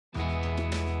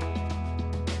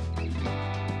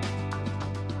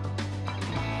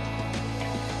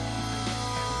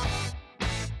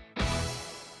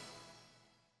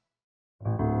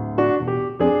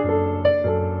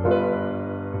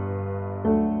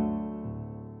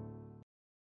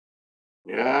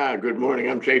Good morning.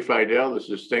 I'm Jay Fidell. This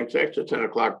is Think Text at 10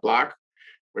 o'clock block.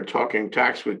 We're talking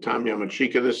tax with Tom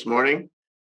Yamachika this morning,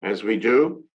 as we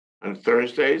do on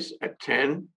Thursdays at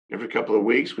 10. Every couple of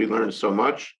weeks, we learn so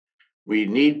much. We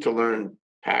need to learn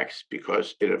tax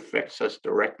because it affects us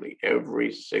directly,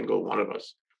 every single one of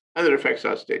us, and it affects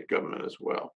our state government as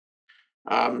well.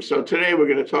 So today we're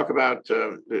going to talk about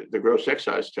the gross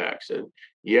excise tax. And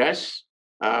yes,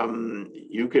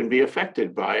 you can be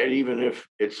affected by it, even if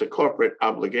it's a corporate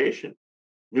obligation.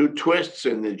 New twists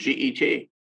in the GET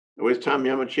with Tom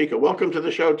Yamachika. Welcome to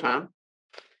the show, Tom.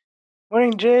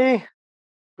 Morning, Jay.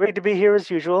 Great to be here as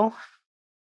usual.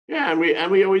 Yeah, and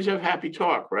we always have happy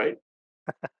talk, right?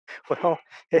 Well,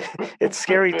 it's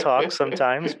scary talk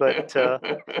sometimes, but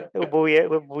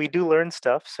we do learn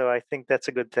stuff, so I think that's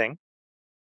a good thing.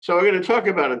 So we're going to talk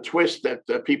about a twist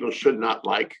that people should not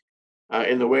like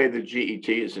in the way the GET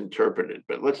is interpreted.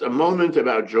 But let's a moment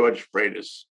about George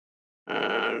Freitas.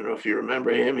 I don't know if you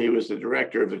remember him. He was the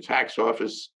director of the tax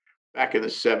office back in the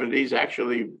 70s,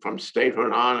 actually from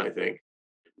statehood on, I think.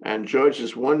 And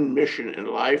George's one mission in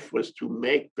life was to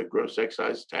make the gross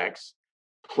excise tax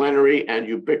plenary and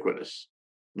ubiquitous.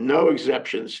 No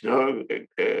exceptions, no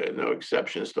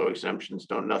exceptions, no exemptions,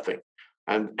 no nothing.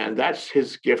 And that's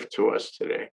his gift to us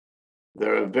today.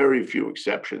 There are very few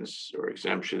exceptions or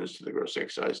exemptions to the gross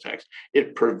excise tax.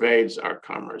 It pervades our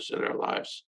commerce and our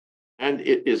lives, and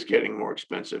it is getting more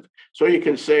expensive. So you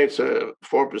can say it's a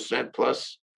 4%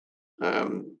 plus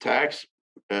tax,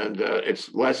 and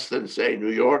it's less than, say,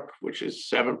 New York, which is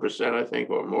 7%, I think,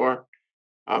 or more.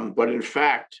 But in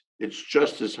fact, it's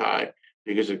just as high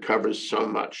because it covers so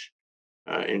much,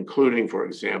 including, for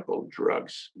example,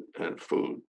 drugs and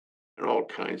food and all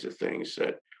kinds of things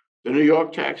that the New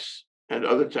York tax and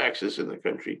other taxes in the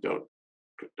country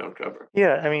don't cover.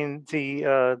 Yeah, I mean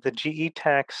the GE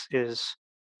tax is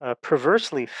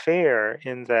perversely fair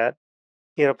in that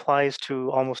it applies to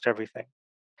almost everything.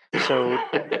 So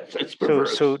That's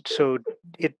perverse.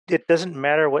 it doesn't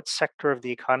matter what sector of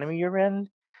the economy you're in,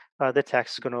 the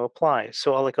tax is going to apply.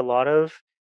 So like a lot of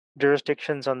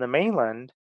jurisdictions on the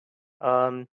mainland,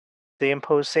 they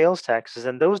impose sales taxes,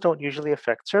 and those don't usually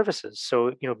affect services.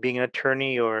 So being an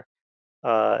attorney or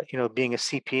being a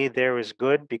CPA there is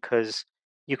good because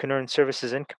you can earn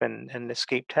services income and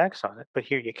escape tax on it, but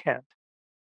here you can't.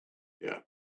 Yeah,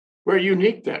 we're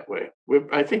unique that way.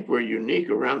 I think we're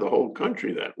unique around the whole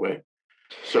country that way.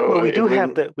 So Well, we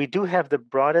do have the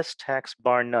broadest tax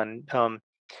bar none.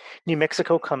 New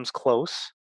Mexico comes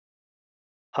close.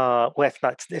 Well,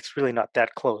 it's really not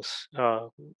that close.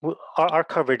 Our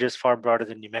coverage is far broader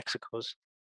than New Mexico's,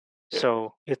 yeah.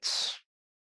 so it's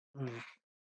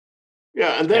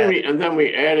yeah, and then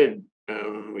we added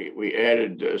we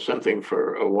added something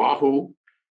for Oahu.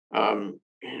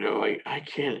 I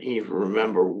can't even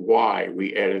remember why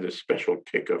we added a special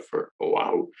kicker for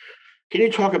Oahu. Can you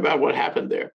talk about what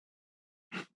happened there?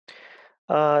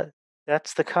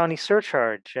 That's the county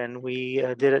surcharge, and we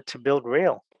did it to build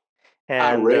rail.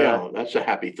 And rail, that's a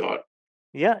happy thought.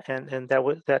 Yeah, and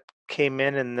that came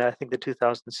in I think the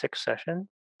 2006 session,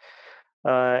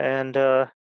 and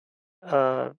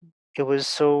it was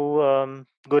so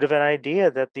good of an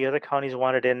idea that the other counties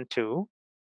wanted in too,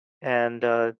 and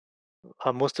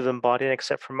most of them bought in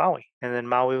except for Maui, and then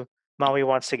Maui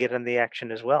wants to get in the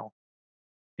action as well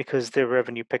because their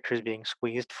revenue picture is being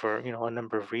squeezed for a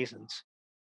number of reasons.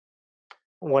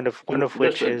 One of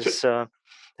which is the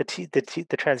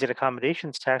transient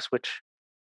accommodations tax, which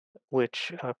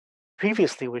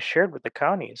previously was shared with the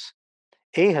counties.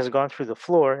 A, has gone through the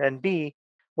floor, and B,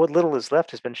 what little is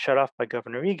left has been shut off by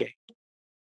Governor Ige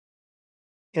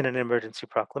in an emergency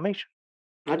proclamation.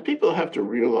 And people have to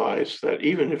realize that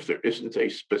even if there isn't a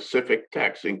specific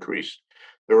tax increase,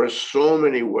 there are so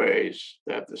many ways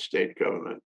that the state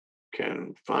government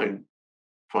can find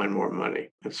more money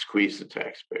and squeeze the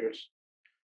taxpayers.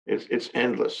 It's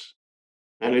endless.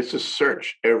 And it's a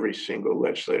search every single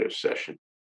legislative session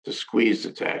to squeeze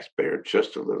the taxpayer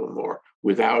just a little more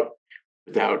without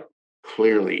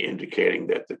clearly indicating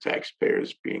that the taxpayer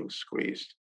is being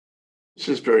squeezed. This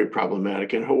is very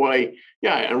problematic in Hawaii.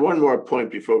 Yeah, and one more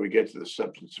point before we get to the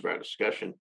substance of our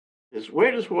discussion is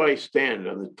where does Hawaii stand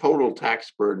on the total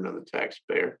tax burden on the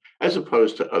taxpayer as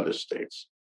opposed to other states?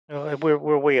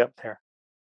 We're way up there.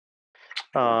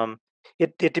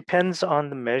 It depends on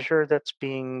the measure that's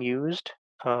being used,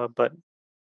 but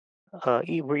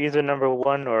we're either number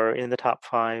one or in the top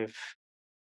five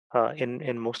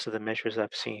in most of the measures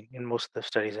I've seen, in most of the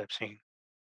studies I've seen.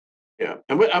 Yeah,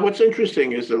 and what's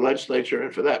interesting is the legislature,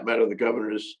 and for that matter, the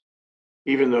governors,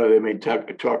 even though they may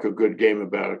talk a good game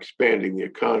about expanding the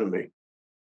economy,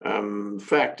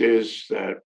 fact is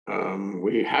that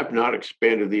We have not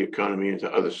expanded the economy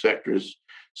into other sectors,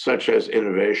 such as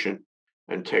innovation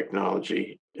and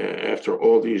technology, after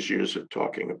all these years of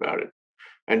talking about it.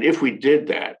 And if we did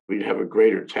that, we'd have a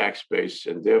greater tax base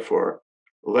and therefore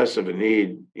less of a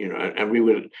need, and we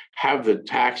would have the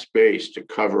tax base to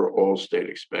cover all state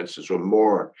expenses or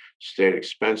more state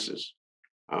expenses.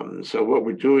 So what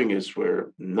we're doing is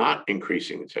we're not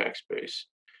increasing the tax base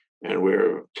and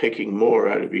we're taking more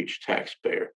out of each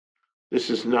taxpayer. This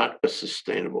is not a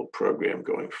sustainable program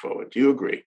going forward. Do you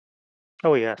agree?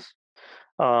 Oh yes.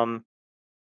 Um,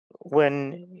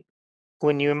 when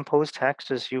when you impose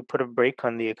taxes, you put a brake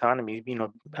on the economy.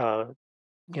 The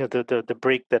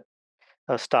brake that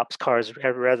stops cars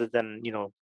rather than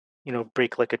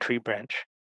brake like a tree branch.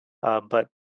 But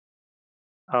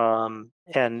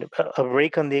and a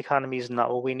brake on the economy is not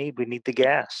what we need. We need the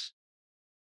gas.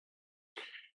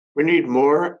 We need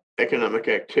more economic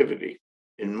activity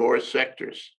in more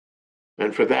sectors.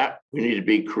 And for that, we need to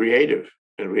be creative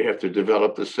and we have to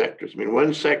develop the sectors. I mean,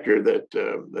 one sector that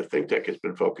the think tank has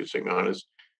been focusing on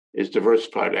is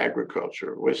diversified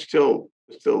agriculture. We're still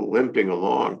limping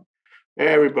along.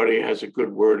 Everybody has a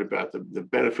good word about the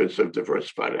benefits of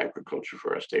diversified agriculture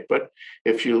for our state. But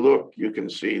if you look, you can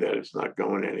see that it's not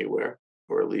going anywhere,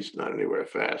 or at least not anywhere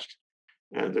fast.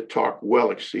 And the talk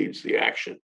well exceeds the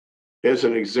action. There's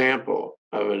an example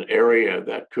of an area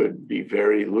that could be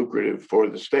very lucrative for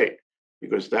the state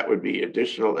because that would be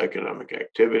additional economic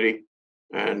activity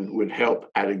and would help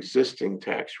at existing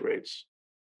tax rates.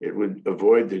 It would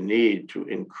avoid the need to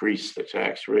increase the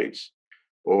tax rates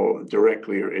or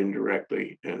directly or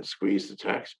indirectly and squeeze the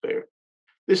taxpayer.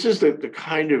 This is the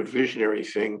kind of visionary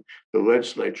thing the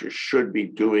legislature should be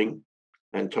doing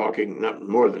and talking, not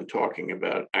more than talking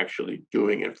about, actually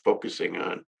doing and focusing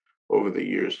on over the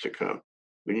years to come.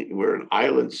 We're an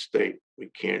island state. We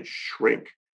can't shrink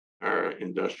our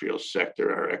industrial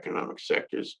sector, our economic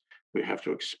sectors. We have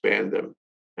to expand them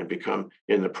and become,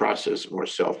 in the process, more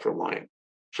self-reliant.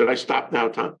 Should I stop now,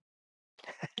 Tom?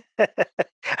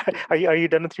 Are you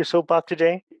done with your soapbox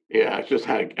today? Yeah,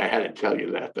 I had to tell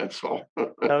you that. That's all.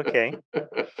 Okay.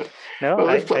 No, Well,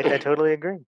 I totally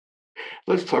agree.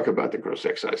 let's talk about the gross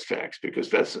excise tax because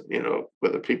that's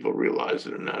whether people realize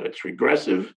it or not, it's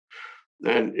regressive,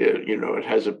 and it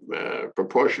has a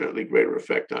proportionately greater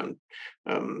effect on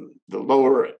the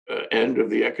lower end of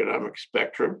the economic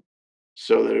spectrum.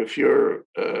 So that if you're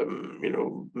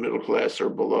middle class or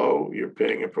below, you're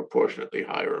paying a proportionately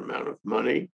higher amount of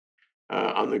money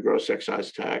on the gross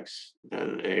excise tax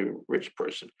than a rich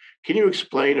person. Can you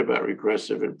explain about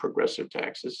regressive and progressive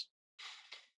taxes?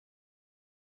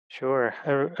 Sure.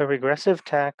 A regressive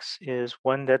tax is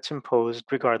one that's imposed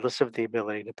regardless of the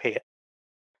ability to pay it.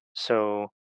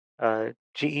 So,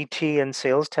 GET and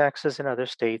sales taxes in other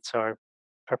states are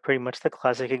pretty much the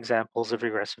classic examples of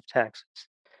regressive taxes.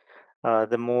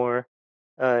 The more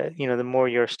the more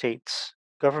your state's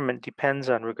government depends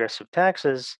on regressive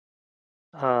taxes,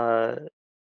 uh,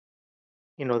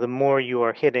 the more you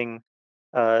are hitting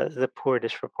the poor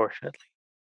disproportionately.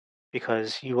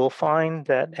 Because you will find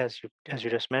that, as you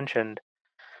just mentioned,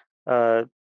 uh,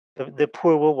 the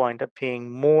poor will wind up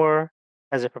paying more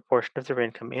as a proportion of their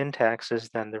income in taxes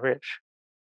than the rich.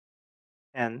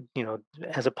 And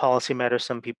as a policy matter,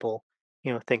 some people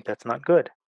think that's not good.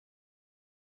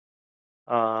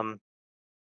 Um,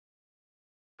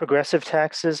 Progressive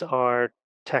taxes are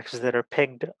taxes that are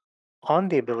pegged on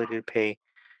the ability to pay.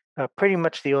 Pretty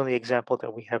much the only example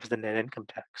that we have is the net income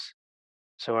tax.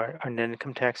 So our net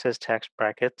income tax has tax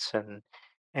brackets,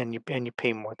 and you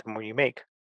pay more the more you make.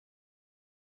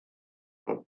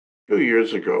 A few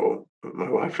years ago, my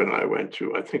wife and I went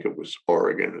to, I think it was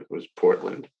Oregon, it was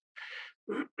Portland,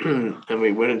 and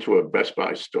we went into a Best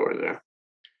Buy store there,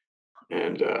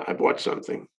 and I bought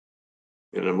something,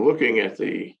 and I'm looking at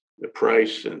the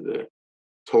price and the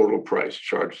total price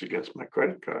charged against my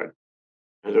credit card,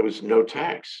 and there was no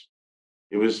tax.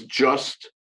 It was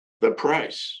just the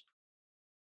price,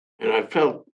 and I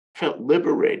felt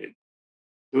liberated.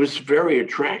 It was very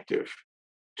attractive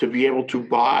to be able to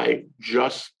buy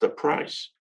just the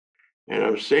price. And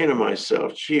I'm saying to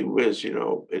myself, gee whiz,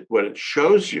 what it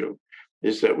shows you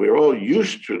is that we're all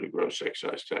used to the gross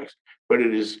excise tax, but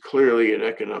it is clearly an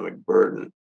economic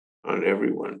burden on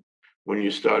everyone. When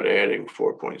you start adding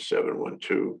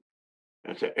 4.712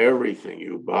 to everything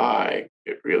you buy,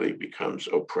 it really becomes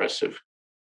oppressive.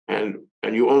 And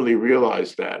you only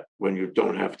realize that when you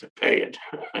don't have to pay it.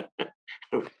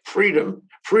 Freedom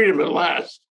at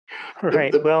last.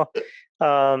 Right.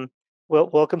 The,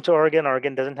 Welcome to Oregon.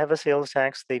 Oregon doesn't have a sales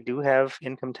tax. They do have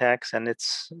income tax, and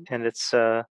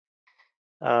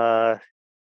uh,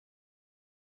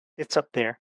 it's up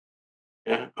there.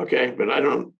 Yeah, okay, but I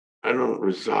don't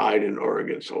reside in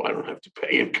Oregon, so I don't have to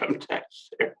pay income tax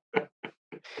there.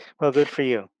 Well, good for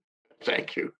you.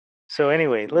 Thank you. So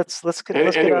anyway, let's get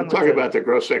Anyway, we'll on with talk the. about the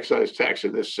gross excise tax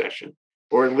in this session,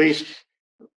 or at least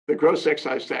the gross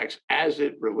excise tax as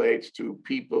it relates to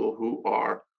people who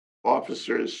are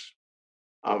officers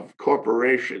of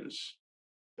corporations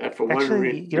that for one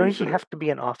Actually, you don't even reason, have to be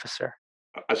an officer.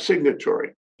 a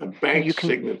signatory, a bank You can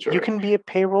you signatory. can be a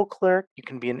payroll clerk, you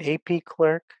can be an AP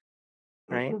clerk,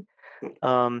 right? Mhm.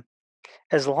 Um,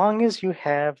 as long as you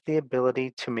have the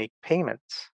ability to make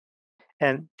payments.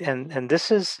 And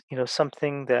this is,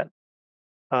 something that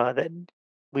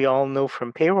we all know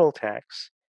from payroll tax.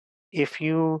 If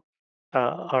you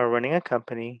are running a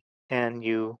company and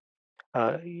you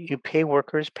pay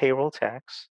workers payroll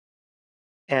tax,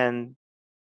 and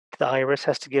the IRS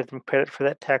has to give them credit for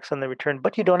that tax on the return,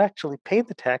 but you don't actually pay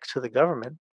the tax to the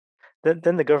government,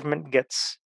 then the government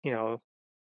gets,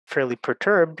 fairly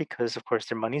perturbed because, of course,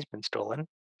 their money's been stolen.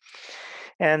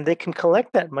 And they can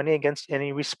collect that money against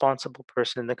any responsible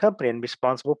person in the company. And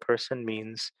responsible person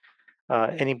means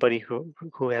anybody who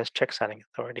has check signing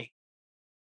authority.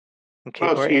 Okay,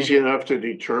 Well, it's or any. easy enough to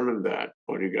determine that.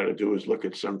 All you got to do is look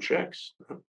at some checks.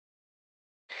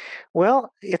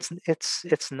 Well, it's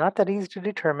not that easy to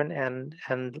determine, and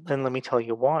let me tell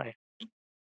you why.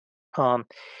 Um,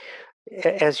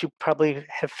 as you probably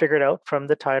have figured out from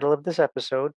the title of this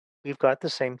episode, we've got the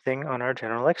same thing on our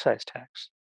general excise tax.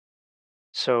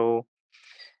 So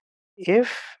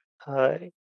if uh,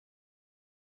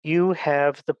 you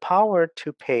have the power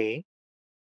to pay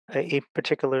a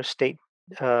particular state,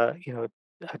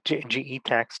 GE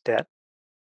tax debt,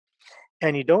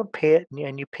 and you don't pay it,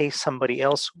 and you pay somebody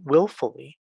else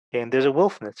willfully, okay, and there's a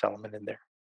willfulness element in there,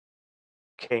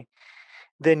 okay,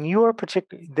 then you are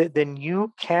then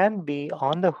you can be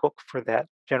on the hook for that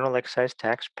general excise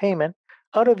tax payment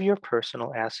out of your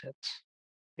personal assets.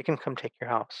 They can come take your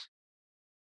house,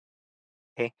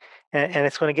 okay, and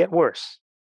it's going to get worse,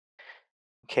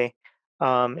 okay,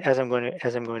 as I'm going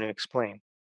to explain.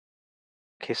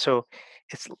 Okay, so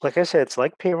it's like I said, it's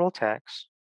like payroll tax.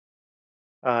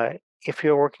 Uh, if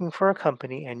you're working for a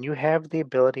company and you have the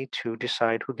ability to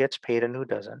decide who gets paid and who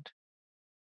doesn't,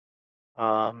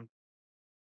 um,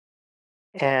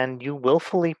 and you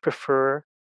willfully prefer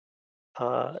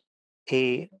uh,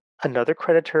 a another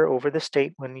creditor over the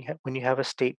state when you have a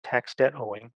state tax debt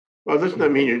owing, Well, doesn't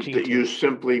that mean that GT. you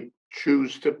simply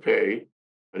choose to pay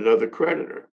another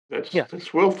creditor? Yeah,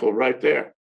 That's willful right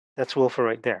there. that's willful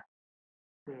right there.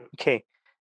 Yeah. Okay,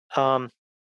 um,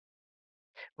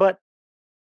 but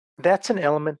that's an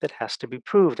element that has to be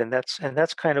proved, and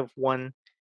that's kind of one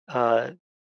uh,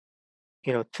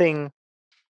 thing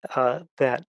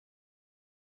that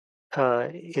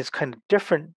is kind of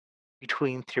different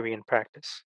between theory and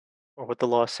practice, or what the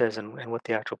law says and what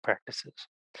the actual practice is.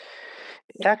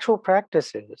 The actual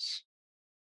practice is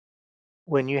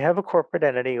when you have a corporate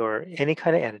entity or any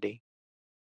kind of entity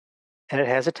and it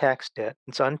has a tax debt,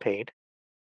 it's unpaid,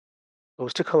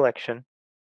 goes to collection,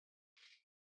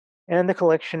 and the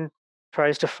collection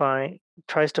tries to find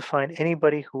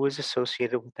anybody who is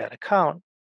associated with that account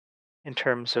in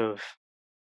terms of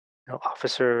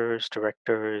officers,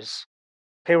 directors,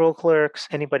 payroll clerks,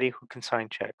 anybody who can sign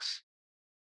checks.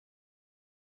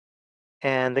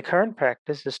 And the current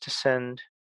practice is to send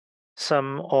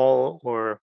some, all,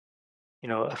 or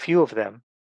a few of them,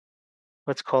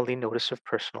 what's called a notice of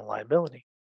personal liability.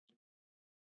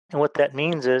 And what that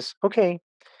means is, okay,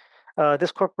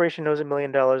 this corporation owes $1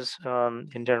 million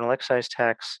in general excise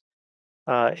tax.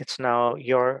 It's now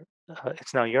your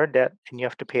debt, and you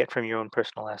have to pay it from your own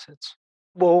personal assets.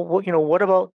 Well, what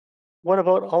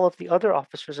about all of the other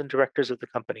officers and directors of the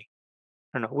company?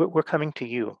 No, we're coming to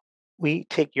you. We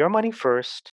take your money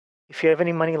first. If you have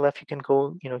any money left, you can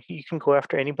go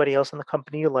after anybody else in the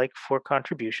company you like for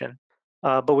contribution.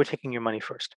 But we're taking your money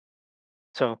first.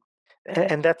 So,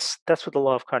 and that's what the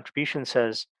law of contribution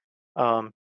says.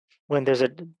 Um, when there's a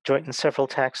joint and several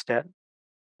tax debt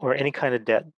or any kind of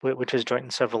debt, which is joint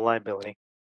and several liability,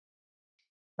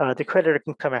 the creditor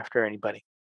can come after anybody,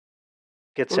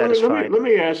 get Well, satisfied. let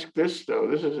me ask this though.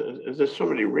 There's so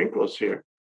many wrinkles here.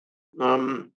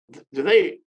 Do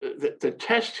they the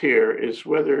test here is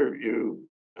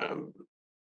um,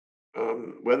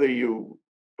 whether you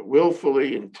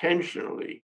willfully,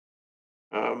 intentionally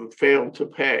failed to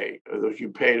pay, or if you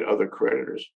paid other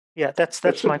creditors. Yeah, that's But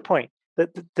that's my point. The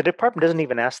department doesn't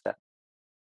even ask that.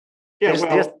 They yeah, just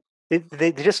they just well,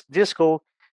 they just go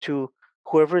to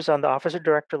whoever's on the officer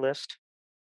director list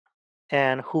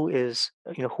and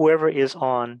whoever is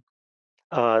on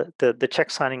the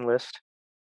check signing list,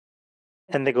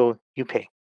 and they go, you pay.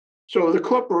 So the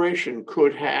corporation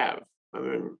could have, I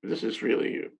mean, this is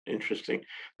really interesting.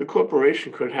 The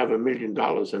corporation could have $1 million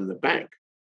in the bank.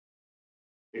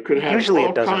 It could have Usually it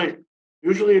all doesn't. kind,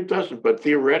 usually it doesn't, but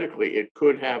theoretically it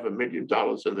could have $1 million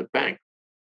in the bank.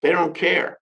 They don't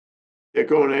care. They're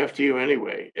going after you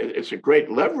anyway. It's a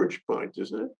great leverage point,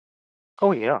 isn't it?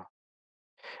 Oh yeah.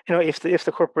 If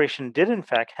the corporation did in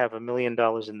fact have $1 million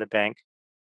in the bank,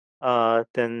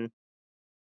 then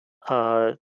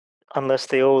uh, unless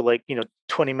they owe like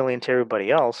 20 million to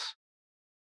everybody else,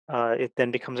 it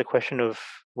then becomes a question of,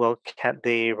 well, can't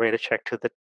they write a check to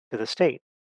the state?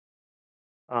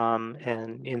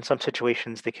 And in some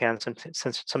situations they can,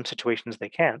 some situations they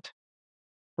can't.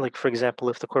 Like for example,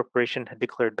 if the corporation had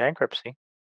declared bankruptcy,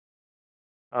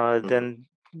 Mhm. then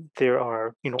there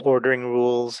are ordering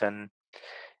rules and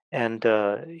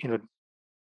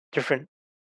different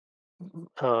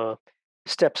uh,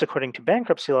 steps according to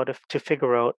bankruptcy law to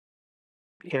figure out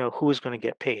who's going to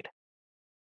get paid.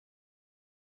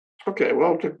 Okay,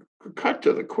 well, to cut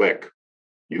to the quick,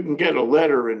 you can get a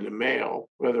letter in the mail,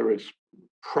 whether it's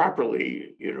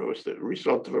properly, it's the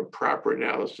result of a proper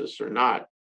analysis or not.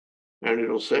 And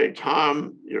it'll say,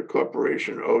 Tom, your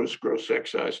corporation owes gross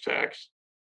excise tax,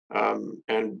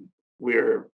 and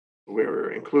we're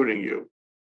we're including you.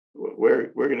 We're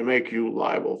going to make you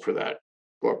liable for that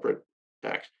corporate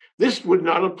tax. This would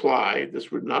not apply.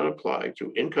 This would not apply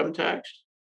to income tax.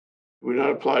 It would not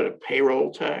apply to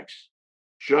payroll tax.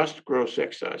 Just gross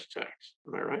excise tax.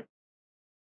 Am I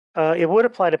right? It would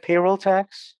apply to payroll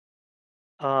tax,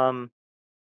 um,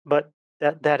 but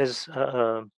that is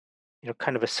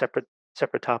kind of a separate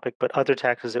topic. But other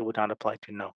taxes it would not apply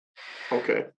to. No.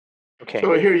 Okay. Okay.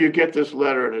 So here you get this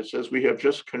letter, and it says we have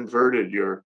just converted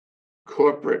your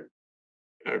corporate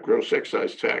gross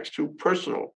excise tax to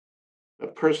a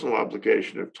personal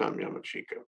obligation of Tom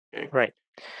Yamachika. Okay. Right.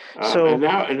 And So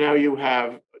now you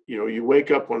have, you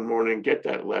wake up one morning, get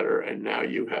that letter, and now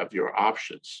you have your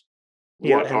options.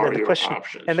 yeah, What are your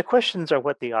options? and the questions are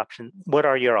what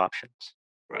are your options?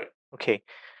 Right. Okay.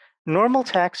 Normal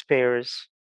taxpayers,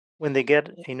 when they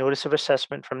get a notice of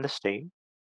assessment from the state,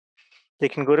 they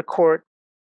can go to court,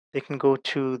 they can go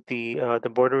to the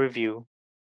board of review,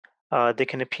 they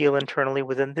can appeal internally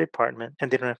within the department, and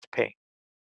they don't have to pay.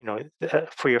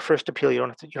 For your first appeal, you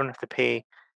don't have to pay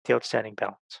the outstanding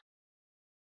balance.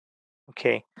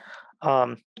 Okay.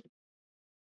 Um,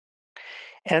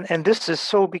 and this is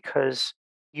so because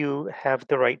the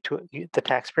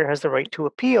taxpayer has the right to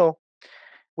appeal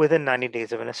within 90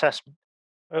 days of an assessment,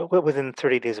 within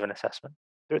 30 days of an assessment,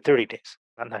 30 days,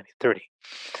 not 90, 30.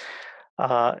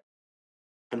 Uh,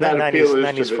 And that appeal is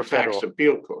 90 to is the for tax federal.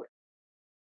 appeal court.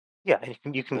 Yeah,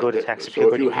 and you can go to tax So appeal if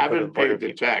court, you you can go to the haven't board paid the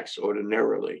review. tax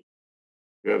ordinarily,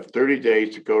 you have 30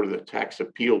 days to go to the tax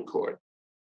appeal court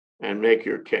and make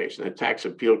your case. And the tax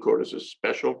appeal court is a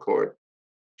special court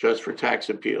just for tax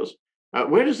appeals.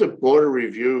 Where does the board of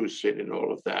review sit in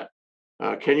all of that?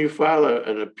 Can you file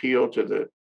an appeal to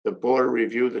the board of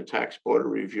review, the tax board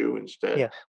of review instead?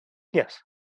 Yes, yes.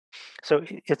 So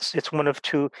it's one of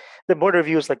two. The board of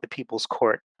review is like the people's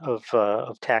court of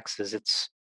taxes. It's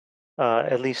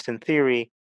at least in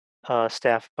theory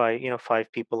staffed by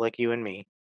 5 people like you and me,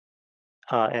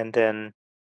 and then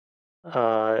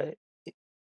uh,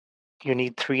 you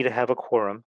need 3 to have a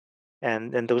quorum,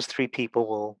 and those 3 people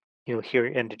will hear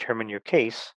and determine your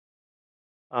case,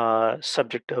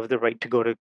 subject of the right to go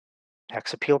to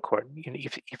tax appeal court.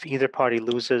 If either party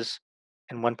loses,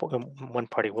 and one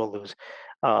party will lose,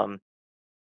 um,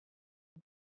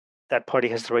 that party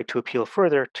has the right to appeal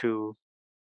further to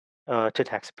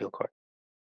tax appeal court.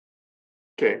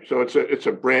 Okay, so it's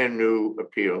a brand new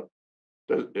appeal,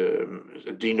 a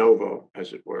de novo,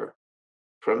 as it were,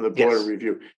 from the board of Yes.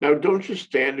 review. Now, don't you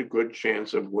stand a good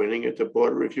chance of winning at the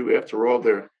board of review? After all,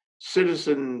 they're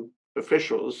citizen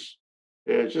officials,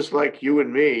 just like you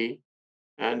and me,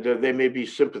 and they may be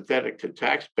sympathetic to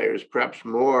taxpayers, perhaps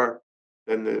more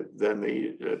than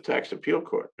the tax appeal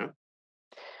court. Huh?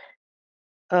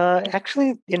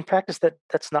 Actually, in practice,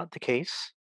 that's not the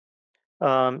case.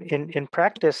 In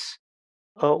practice,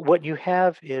 what you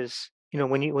have is,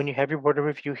 when you have your board of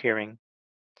review hearing,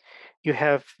 you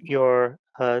have your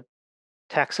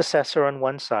tax assessor on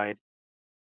one side,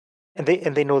 and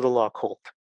they know the law cold.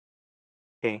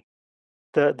 Okay,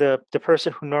 the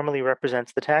person who normally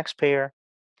represents the taxpayer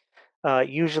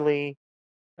usually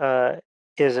uh,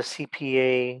 is a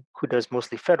CPA who does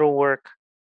mostly federal work,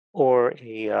 or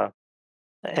an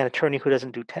attorney who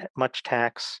doesn't do much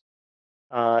tax,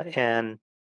 and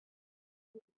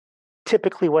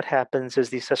typically what happens is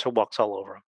the assessor walks all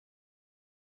over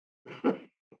them.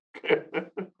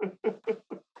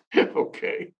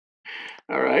 Okay.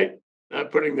 All right.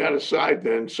 putting that aside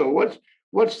then, so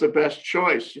what's the best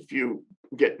choice if you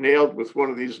get nailed with one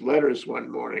of these letters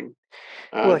one morning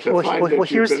to find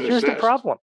that you've been here's the assessed?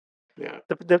 problem. Yeah.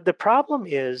 The problem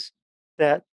is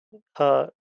that a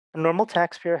normal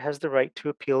taxpayer has the right to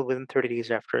appeal within 30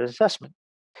 days after assessment.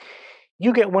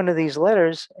 You get one of these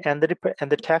letters, and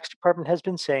the tax department has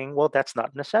been saying, well, that's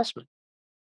not an assessment.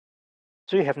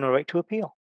 So you have no right to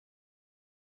appeal.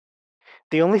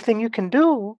 The only thing you can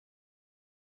do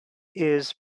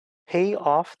is pay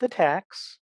off the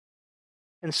tax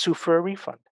and sue for a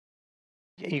refund.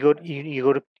 You go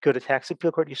to tax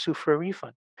appeal court, you sue for a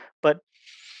refund. But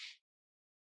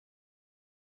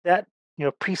that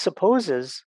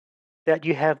presupposes that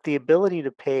you have the ability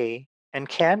to pay and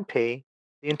can pay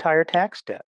the entire tax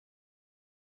debt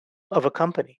of a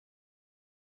company,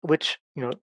 which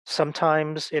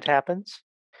sometimes it happens.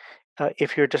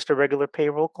 If you're just a regular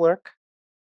payroll clerk,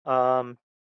 um,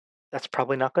 that's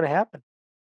probably not going to happen.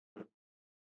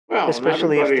 Well, and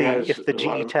Especially everybody has if the a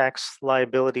lot GE of. tax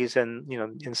liabilities and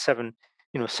in 7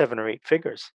 or 8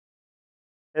 figures.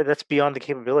 That's beyond the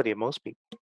capability of most people.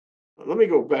 Let me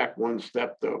go back one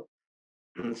step though.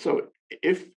 So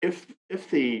if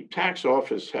the tax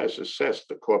office has assessed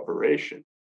the corporation,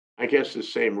 I guess the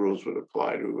same rules would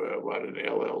apply to what an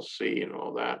LLC and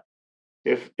all that.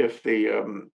 If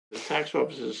the tax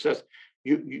office is assessed,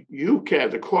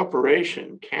 the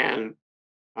corporation can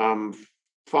um,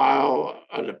 file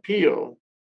an appeal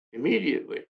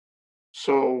immediately.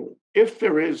 So if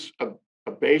there is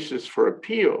a basis for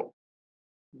appeal,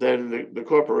 then the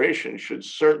corporation should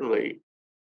certainly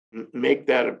make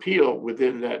that appeal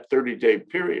within that 30-day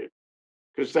period,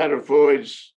 because that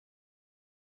avoids,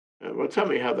 well, tell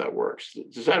me how that works.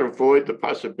 Does that avoid the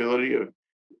possibility of,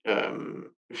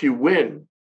 if you win,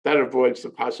 that avoids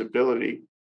the possibility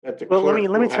that the Well, clerk let me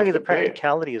will tell have you to the pay it?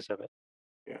 practicalities of it.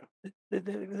 Yeah.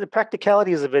 The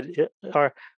practicalities of it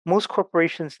are most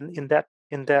corporations in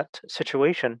that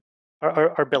situation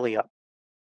are belly up.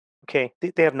 Okay,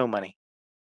 they have no money,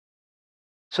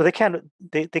 so they can't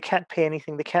pay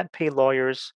anything. They can't pay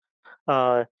lawyers,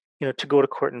 uh, to go to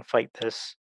court and fight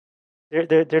this.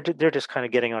 They're just kind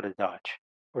of getting out of Dodge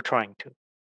or trying to.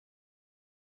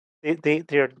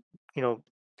 They're you know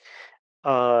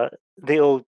uh, they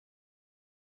owe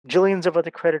jillions of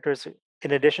other creditors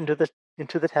in addition to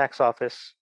into the tax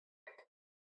office,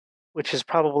 which is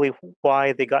probably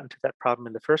why they got into that problem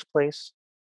in the first place.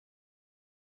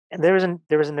 And there isn't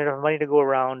enough money to go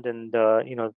around, and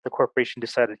the corporation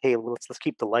decided, hey, let's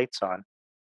keep the lights on,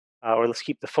 or let's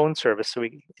keep the phone service so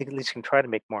we at least can try to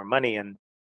make more money.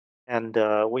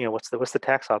 What's the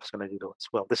tax office going to do to us?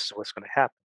 Well, this is what's going to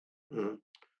happen.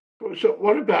 Mm. So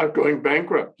what about going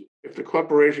bankrupt? If the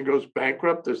corporation goes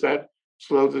bankrupt, does that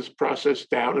slow this process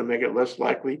down and make it less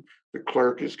likely the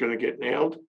clerk is going to get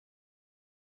nailed?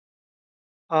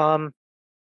 Um,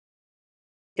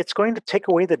 it's going to take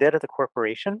away the debt of the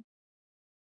corporation,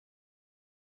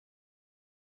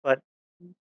 but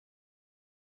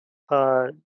uh,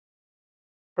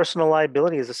 personal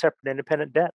liability is a separate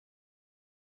independent debt.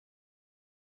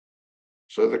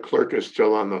 So the clerk is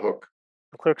still on the hook.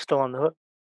 The clerk's still on the hook.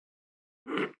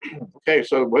 Okay,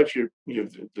 so what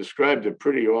you've described a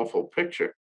pretty awful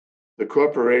picture. The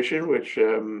corporation, which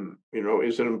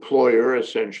is an employer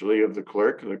essentially of the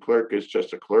clerk, and the clerk is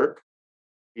just a clerk.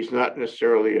 He's not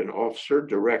necessarily an officer,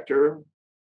 director,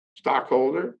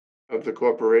 stockholder of the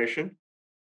corporation.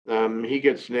 He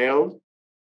gets nailed.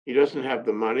 He doesn't have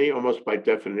the money, almost by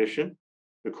definition.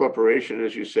 The corporation,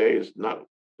 as you say,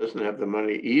 doesn't have the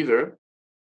money either.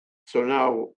 So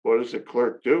now, what does the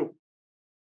clerk do?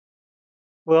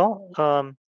 Well,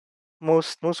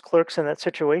 most clerks in that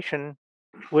situation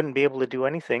wouldn't be able to do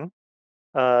anything.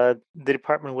 The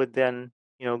department would then,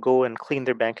 go and clean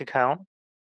their bank account,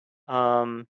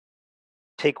 um,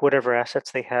 take whatever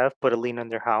assets they have, put a lien on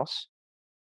their house.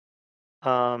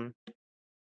 Um,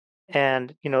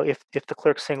 and if the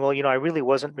clerk's saying, well, I really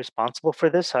wasn't responsible for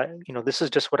this. This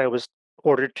is just what I was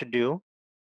ordered to do.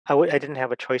 I didn't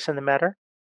have a choice in the matter.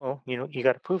 Well, you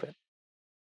got to prove it.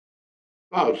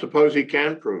 Well, suppose he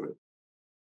can prove it.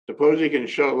 Suppose he can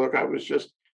show, look,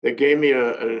 they gave me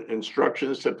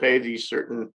instructions to pay these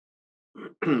certain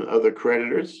other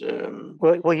creditors.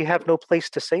 Well, you have no place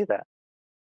to say that.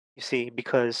 You see,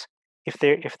 because if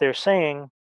they're saying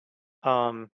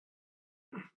um,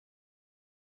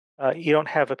 you don't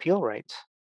have appeal rights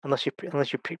unless you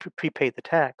prepay the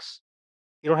tax,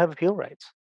 you don't have appeal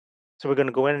rights. So we're going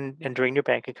to go in and drain your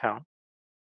bank account.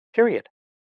 Period.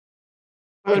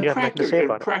 Well, And you have nothing to say in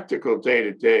about it. practical day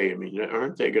to day, I mean,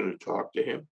 aren't they going to talk to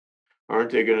him? Aren't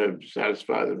they going to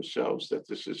satisfy themselves that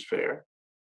this is fair?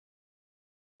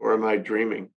 Or am I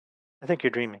dreaming? I think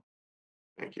you're dreaming.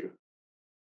 Thank you.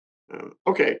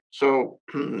 Okay, so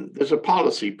there's a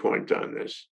policy point on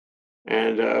this,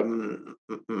 and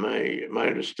my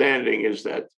understanding is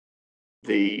that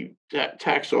the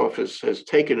tax office has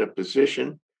taken a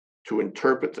position to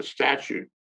interpret the statute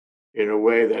in a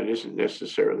way that isn't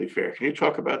necessarily fair. Can you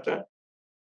talk about that?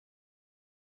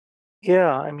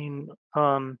 Yeah, I mean,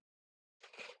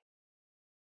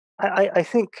 I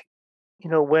think,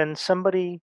 when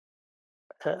somebody,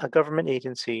 a government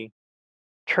agency,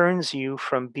 turns you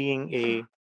from being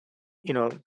you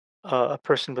know, a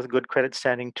person with good credit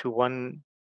standing to one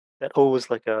that owes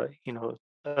like a,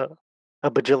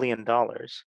 a bajillion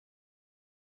dollars,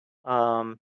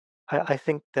 um, I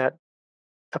think that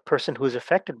a person who is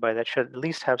affected by that should at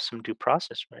least have some due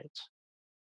process rights.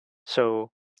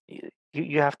 So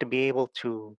you have to be able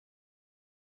to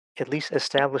at least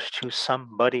establish to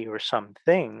somebody or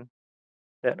something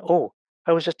that, oh,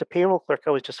 I was just a payroll clerk,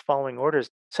 I was just following orders,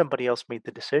 somebody else made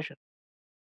the decision.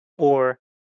 Or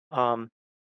um,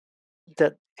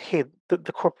 that, hey,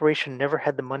 the corporation never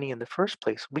had the money in the first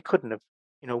place. We couldn't have,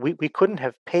 we couldn't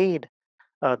have paid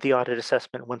the audit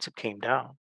assessment once it came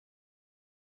down.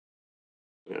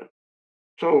 Yeah.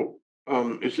 So,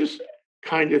 is this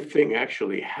kind of thing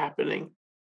actually happening?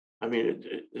 I mean,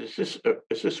 is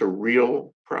this a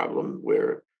real problem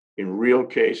where, in real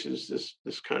cases,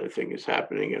 this kind of thing is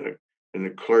happening, and the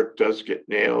clerk does get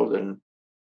nailed, and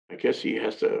I guess he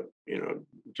has to,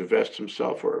 divest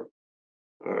himself or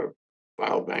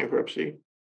file bankruptcy,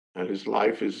 and his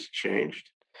life is changed.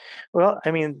 Well,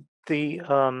 I mean,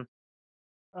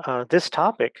 this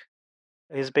topic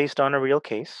is based on a real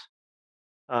case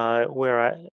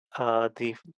where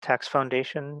the tax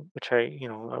foundation, which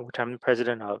I'm the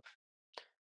president of,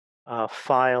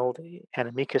 filed an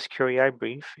amicus curiae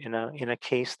brief in a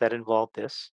case that involved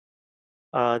this.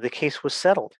 The case was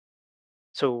settled,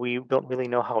 so we don't really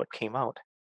know how it came out,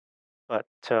 but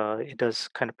it does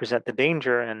kind of present the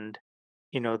danger. And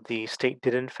the state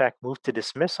did in fact move to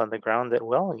dismiss on the ground that,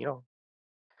 well,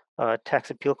 tax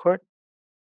appeal court,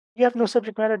 you have no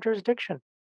subject matter jurisdiction.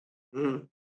 Mm.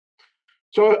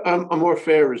 So, a more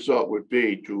fair result would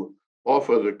be to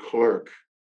offer the clerk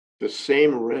the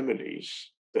same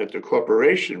remedies that the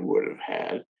corporation would have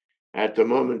had at the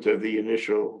moment of the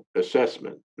initial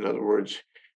assessment. In other words,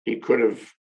 he could have,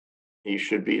 he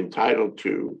should be entitled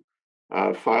to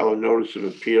file a notice of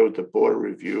appeal with the Board of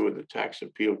Review of the Tax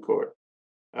Appeal Court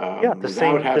Yeah, the without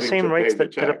same the having to same pay rights the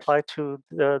that tax. apply to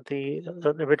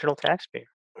the original taxpayer.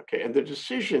 Okay, and the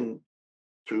decision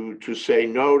to say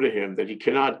no to him, that he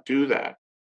cannot do that,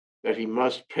 that he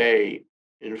must pay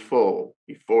in full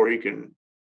before he can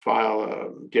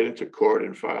file, get into court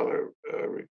and file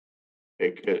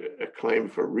a claim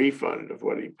for refund of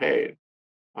what he paid.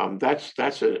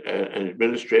 That's an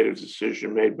administrative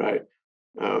decision made by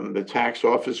the tax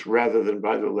office rather than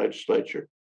by the legislature.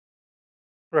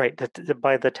 Right,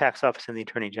 by the tax office and the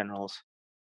attorney generals,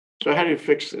 So how do you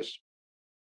fix this?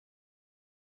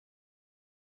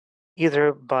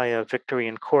 either by a victory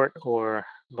in court or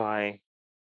by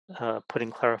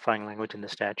putting clarifying language in the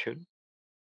statute.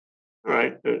 All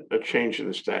right, a change in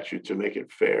the statute to make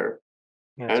it fair.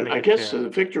 Yeah, to And make I it guess fair. the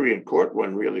victory in court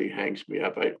one really hangs me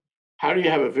up. How do you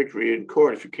have a victory in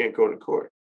court if you can't go to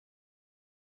court?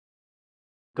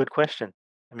 Good question.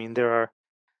 I mean,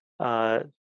 uh,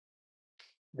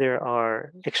 there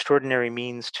are extraordinary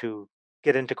means to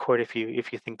get into court if you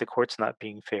think the court's not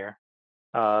being fair.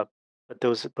 Uh,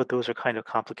 but those are kind of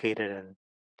complicated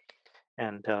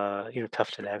and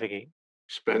tough to navigate,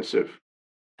 Expensive.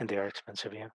 and they are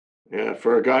expensive. Yeah, Yeah,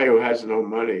 for a guy who has no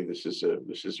money, this is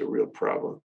a real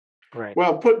problem. right.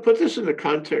 Well, put this in the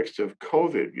context of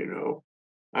COVID.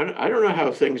 I don't know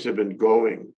how things have been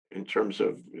going in terms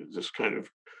of this kind of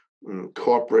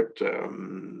corporate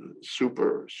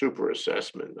super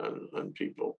assessment on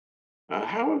people.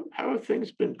 How have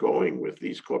things been going with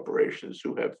these corporations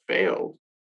who have failed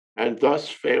and thus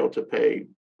failed to pay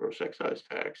gross excise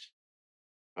tax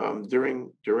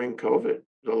during COVID?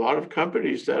 There's a lot of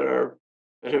companies that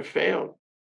have failed,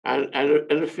 and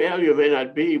a failure may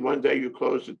not be one day you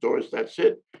close the doors. That's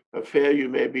it. A failure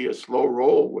may be a slow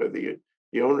roll where the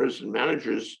owners and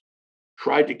managers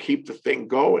tried to keep the thing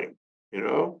going, you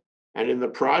know, and in the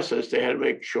process they had to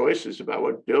make choices about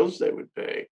what bills they would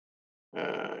pay.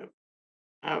 Uh,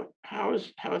 how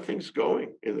are things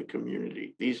going in the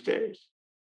community these days?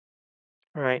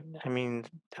 Right. I mean,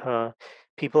 uh,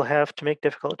 people have to make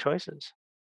difficult choices,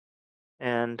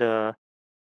 and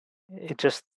it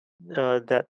just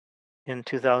that in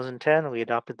 2010 we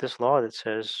adopted this law that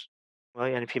says, well,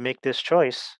 and if you make this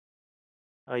choice,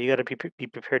 you got to be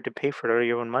prepared to pay for it out of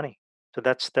your own money. So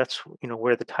that's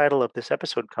where the title of this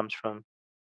episode comes from.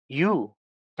 You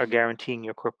are guaranteeing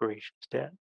your corporation's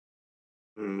debt.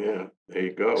 Yeah, there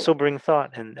you go. Sobering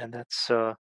thought, and that's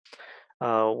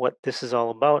what this is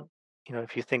all about.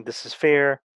 If you think this is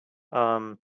fair,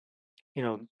 um,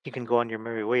 you can go on your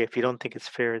merry way. If you don't think it's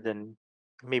fair, then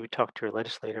maybe talk to your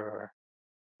legislator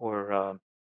or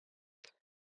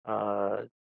uh,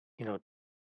 you know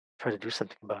try to do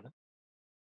something about it.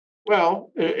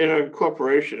 Well, in a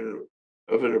corporation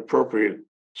of an appropriate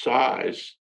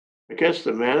size, I guess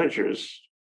the managers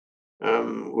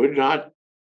would not,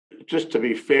 just to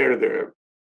be fair to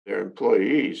their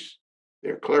employees,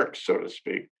 their clerks, so to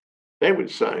speak, they would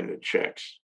sign the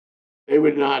checks. They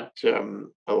would not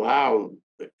allow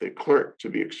the clerk to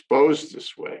be exposed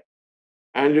this way.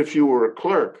 And if you were a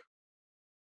clerk,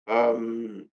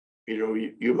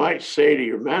 you might say to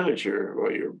your manager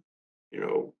or your, you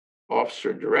know,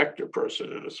 officer, director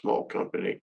person in a small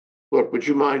company, look, would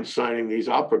you mind signing these?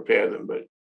 I'll prepare them, but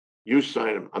you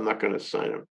sign them. I'm not going to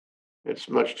sign them. It's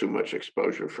much too much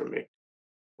exposure for me.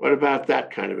 What about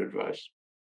that kind of advice?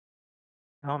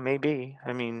 Oh, maybe.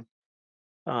 I mean,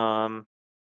 um,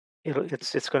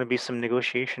 it's going to be some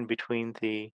negotiation between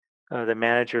the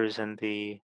managers and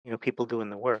the people doing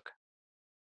the work.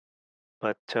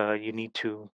 But you need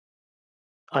to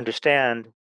understand,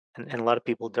 and a lot of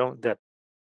people don't, that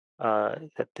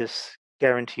this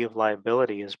guarantee of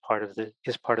liability is part of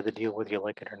the deal, whether you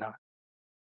like it or not.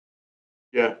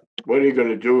 Yeah. What are you going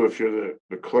to do if you're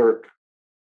the clerk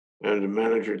and the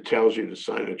manager tells you to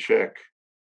sign a check?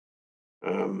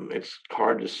 It's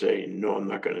hard to say, no, I'm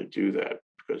not going to do that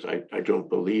because I don't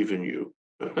believe in you.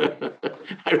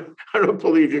 I don't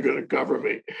believe you're going to cover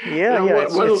me. Yeah, yeah, What,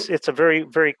 it's what, it's it's a very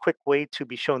very quick way to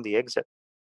be shown the exit.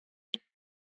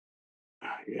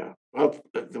 yeah. Well,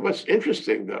 what's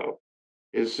interesting though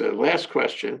is last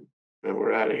question, and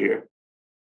we're out of here.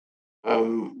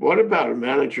 What about a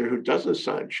manager who doesn't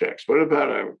sign checks? What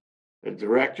about a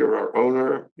director or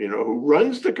owner, who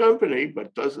runs the company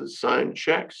but doesn't sign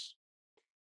checks?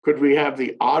 Could we have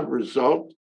the odd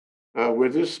result where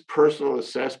this personal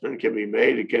assessment can be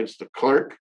made against the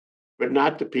clerk, but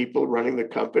not the people running the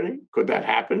company? Could that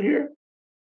happen here?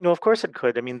 No, of course it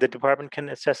could. I mean, the department can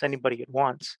assess anybody it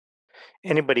wants.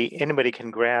 Anybody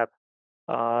can grab.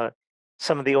 Uh,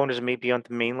 some of the owners may be on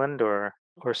the mainland or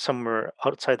somewhere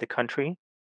outside the country,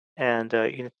 and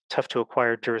tough to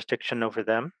acquire jurisdiction over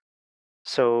them.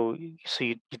 So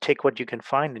you take what you can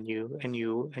find and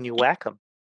you whack them,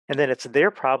 and then it's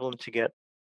their problem to get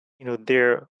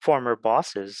their former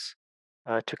bosses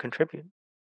to contribute.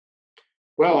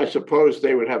 Well, I suppose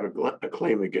they would have a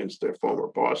claim against their former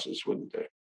bosses, wouldn't they?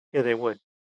 Yeah, they would.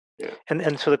 Yeah.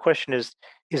 And so the question is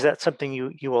that something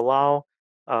you allow?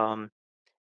 Um,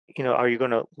 are you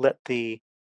going to let the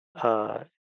uh,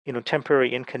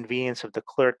 temporary inconvenience of the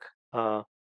clerk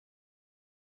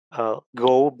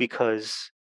go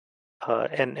because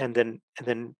and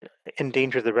then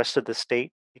endanger the rest of the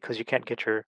state because you can't get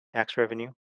your tax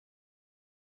revenue?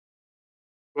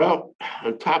 Well,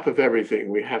 on top of everything,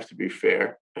 we have to be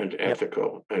fair and Yep.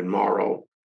 ethical and moral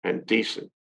and decent.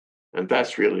 And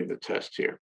that's really the test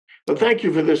here. Well, Yep. thank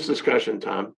you for this discussion,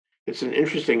 Tom. It's an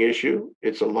interesting issue.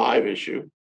 It's a live issue.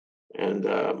 And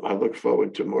I look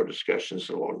forward to more discussions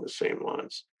along the same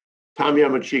lines. Tom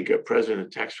Yamachika, President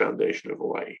of Tax Foundation of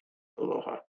Hawaii.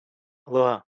 Aloha.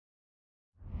 Aloha.